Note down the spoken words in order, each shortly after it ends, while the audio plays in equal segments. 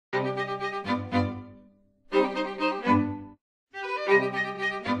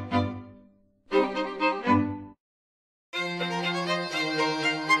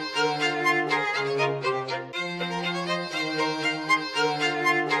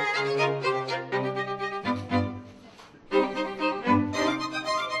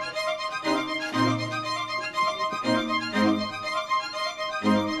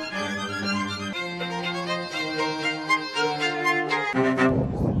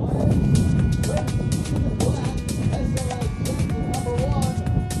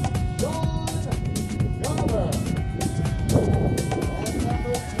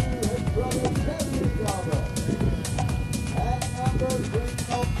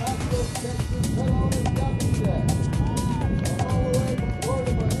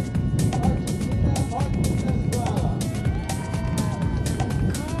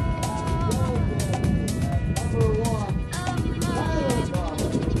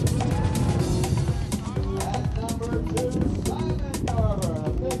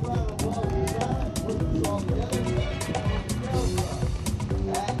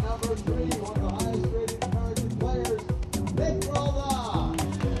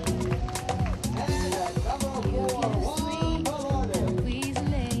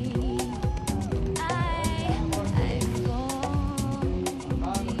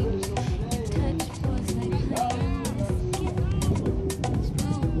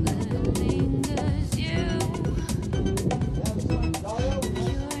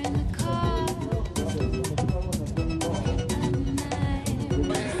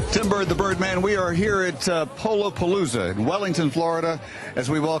Byrd, the Birdman. We are here at Polopalooza in Wellington, Florida,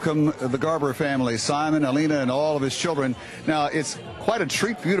 as we welcome the Garber family, Simon, Alina, and all of his children. Now, it's quite a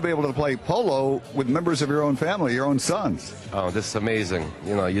treat for you to be able to play polo with members of your own family, your own sons. Oh, this is amazing.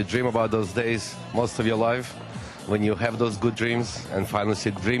 You know, you dream about those days most of your life when you have those good dreams and finally see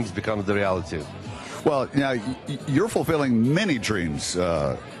dreams become the reality. Well, now, you're fulfilling many dreams.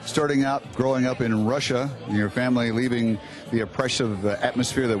 Starting out, growing up in Russia, your family leaving the oppressive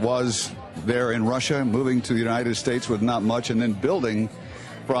atmosphere that was there in Russia, moving to the United States with not much, and then building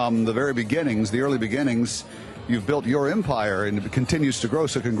from the very beginnings, the early beginnings. You've built your empire, and it continues to grow,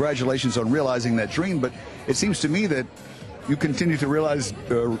 so congratulations on realizing that dream. But it seems to me that you continue to realize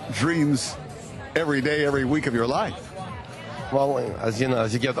dreams every day, every week of your life. Well, as you know,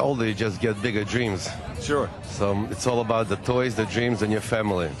 as you get older, you just get bigger dreams. Sure. So it's all about the toys, the dreams, and your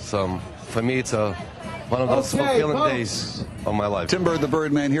family. So for me, it's one of those fulfilling days of my life. Tim Byrd, the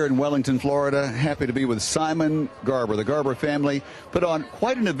Birdman, here in Wellington, Florida. Happy to be with Simon Garber. The Garber family put on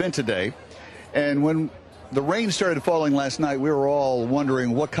quite an event today. And when the rain started falling last night, we were all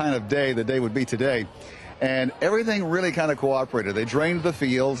wondering what kind of day the day would be today. And everything really kind of cooperated. They drained the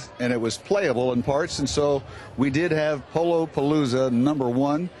field, and it was playable in parts. And so we did have Polopalooza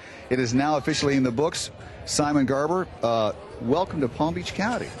 #1. It is now officially in the books. Simon Garber, welcome to Palm Beach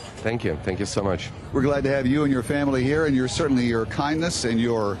County. Thank you. Thank you so much. We're glad to have you and your family here, and certainly your kindness and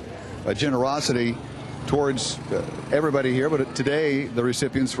your generosity towards everybody here. But today, the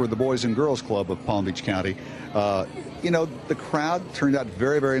recipients were the Boys and Girls Club of Palm Beach County. You know, the crowd turned out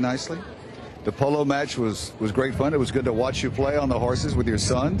very, very nicely. The polo match was great fun. It was good to watch you play on the horses with your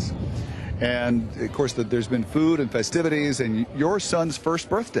sons. And, of course, there's been food and festivities, and your son's first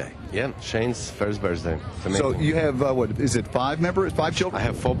birthday. Yeah, Shane's first birthday. So you have, what, is it 5 members, 5 children? I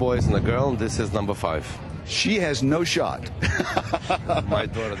have 4 boys and a girl, and this is number 5. She has no shot. My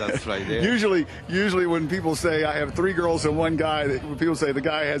daughter, that's right there. Usually when people say, I have 3 girls and 1 guy, people say the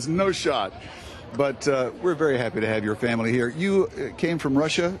guy has no shot. But we're very happy to have your family here. You came from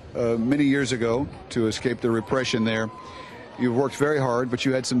Russia many years ago to escape the repression there. You've worked very hard, but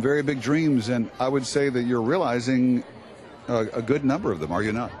you had some very big dreams, and I would say that you're realizing a good number of them, are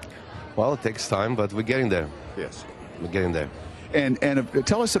you not? Well, it takes time, but we're getting there. Yes. We're getting there. And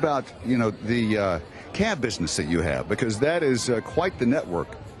tell us about, you know, the cab business that you have, because that is quite the network.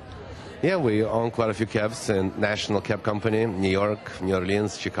 Yeah, we own quite a few cabs, and national cab company, New York, New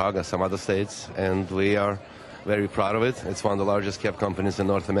Orleans, Chicago, some other states, and we are very proud of it. It's one of the largest cab companies in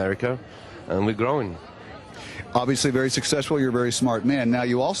North America, and we're growing. Obviously very successful. You're a very smart man. Now,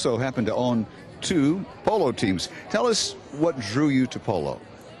 you also happen to own 2 polo teams. Tell us what drew you to polo.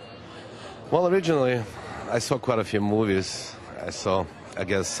 Well, originally, I saw quite a few movies. I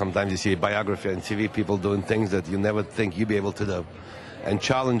guess sometimes you see biography on TV, people doing things that you never think you'd be able to do, and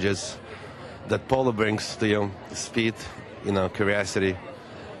challenges that polo brings to you, speed, you know, curiosity.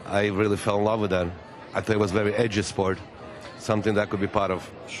 I really fell in love with that. I thought it was a very edgy sport, something that I could be part of.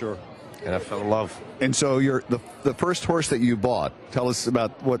 Sure. And I fell in love. And so the first horse that you bought, tell us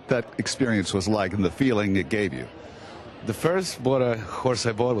about what that experience was like and the feeling it gave you. The first horse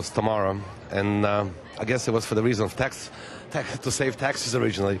I bought was Tamara, and I guess it was for the reason of to save taxes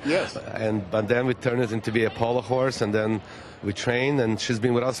originally. Yes. But then we turned it into be a polo horse, and then we trained, and she's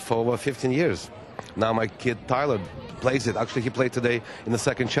been with us for over 15 years. Now my kid Tyler plays it. Actually, he played today in the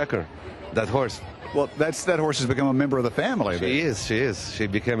second checker, that horse. Well, that horse has become a member of the family. She is. She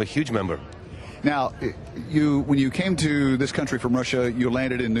became a huge member. Now, when you came to this country from Russia, you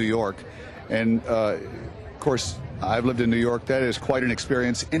landed in New York. And, of course, I've lived in New York. That is quite an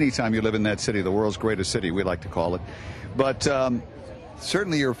experience anytime you live in that city, the world's greatest city, we like to call it. But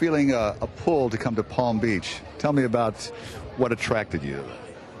certainly you're feeling a pull to come to Palm Beach. Tell me about what attracted you.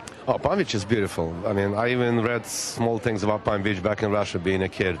 Oh, Palm Beach is beautiful. I mean, I even read small things about Palm Beach back in Russia being a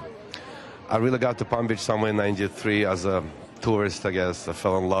kid. I really got to Palm Beach somewhere in '93 as a tourist, I guess. I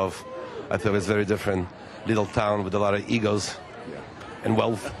fell in love. I thought it was very different. Little town with a lot of egos and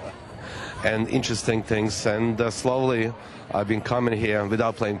wealth and interesting things. And slowly, I've been coming here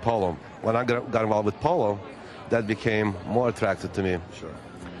without playing polo. When I got involved with polo, that became more attractive to me. Sure.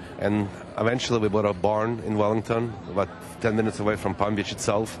 And eventually we bought a barn in Wellington, about 10 minutes away from Palm Beach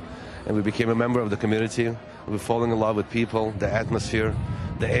itself, and we became a member of the community. We're falling in love with people, the atmosphere,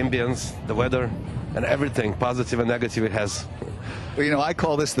 the ambience, the weather, and everything, positive and negative it has. Well, you know, I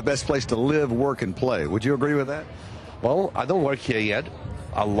call this the best place to live, work, and play. Would you agree with that? Well, I don't work here yet.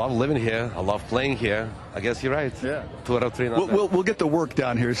 I love living here. I love playing here. I guess you're right. Yeah. 2 out of 3. We'll get the work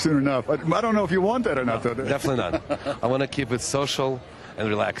down here soon enough. I don't know if you want that or not, though. Definitely not. I want to keep it social and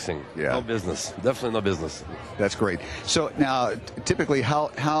relaxing. Yeah. No business. Definitely no business. That's great. So now, typically,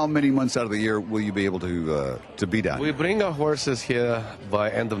 how many months out of the year will you be able to be down? We bring our horses here by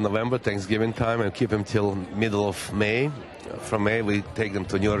end of November, Thanksgiving time, and keep them till middle of May. From May, we take them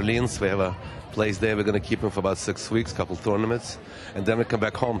to New Orleans. We have a place there. We're going to keep them for about 6 weeks, couple tournaments, and then we come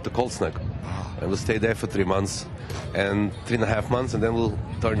back home to Cold Snake. And we'll stay there for 3 months and 3.5 months, and then we'll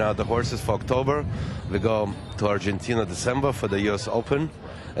turn out the horses for October. We go to Argentina December for the US Open,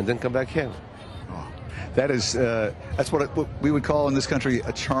 and then come back here. That is, that's what we would call in this country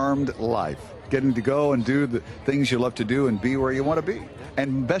a charmed life. Getting to go and do the things you love to do and be where you want to be.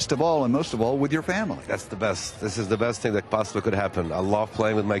 And best of all, and most of all, with your family. That's the best. This is the best thing that possibly could happen. I love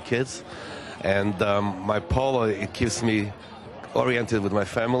playing with my kids. And my polo, it keeps me oriented with my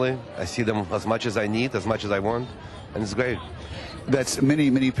family. I see them as much as I need, as much as I want. And it's great. That's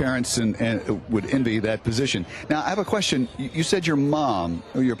many parents and would envy that position. Now, I have a question. You said your mom,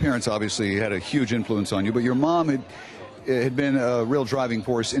 or your parents obviously had a huge influence on you, but your mom had been a real driving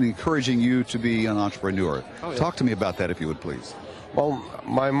force in encouraging you to be an entrepreneur. Oh, yeah. Talk to me about that, if you would, please. Well,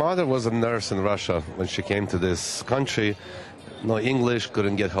 my mother was a nurse in Russia when she came to this country. No English,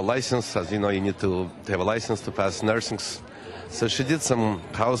 couldn't get her license. As you know, you need to have a license to pass nursing. So she did some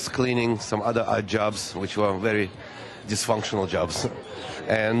house cleaning, some other odd jobs, which were very dysfunctional jobs.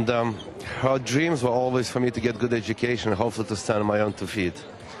 And her dreams were always for me to get good education, hopefully to stand on my own 2 feet.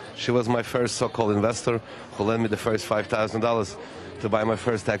 She was my first so-called investor who lent me the first $5,000 to buy my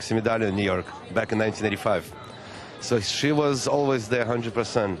first taxi medallion in New York back in 1985. So she was always there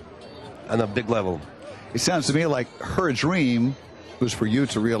 100% on a big level. It sounds to me like her dream was for you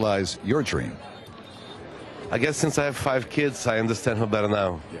to realize your dream. I guess since I have 5 kids, I understand her better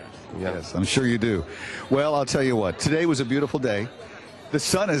now. Yes. Yes, I'm sure you do. Well, I'll tell you what, today was a beautiful day. The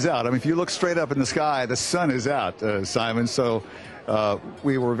sun is out. I mean, if you look straight up in the sky, the sun is out, Simon. So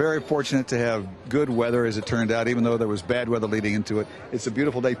we were very fortunate to have good weather, as it turned out, even though there was bad weather leading into it. It's a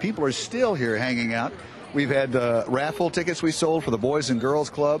beautiful day. People are still here hanging out. We've had raffle tickets we sold for the Boys and Girls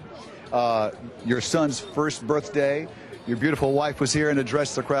Club. Your son's first birthday. Your beautiful wife was here and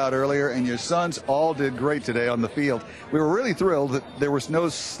addressed the crowd earlier, and your sons all did great today on the field. We were really thrilled that there was no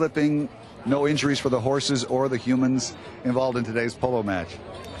slipping, no injuries for the horses or the humans involved in today's polo match.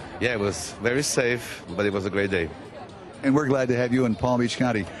 Yeah, it was very safe, but it was a great day. And we're glad to have you in Palm Beach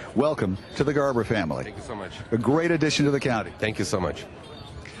County. Welcome to the Garber family. Thank you so much. A great addition to the county. Thank you so much.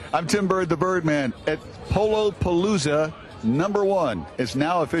 I'm Tim Byrd, the Birdman, at Polopalooza #1. It's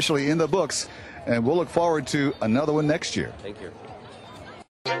now officially in the books, and we'll look forward to another one next year. Thank you.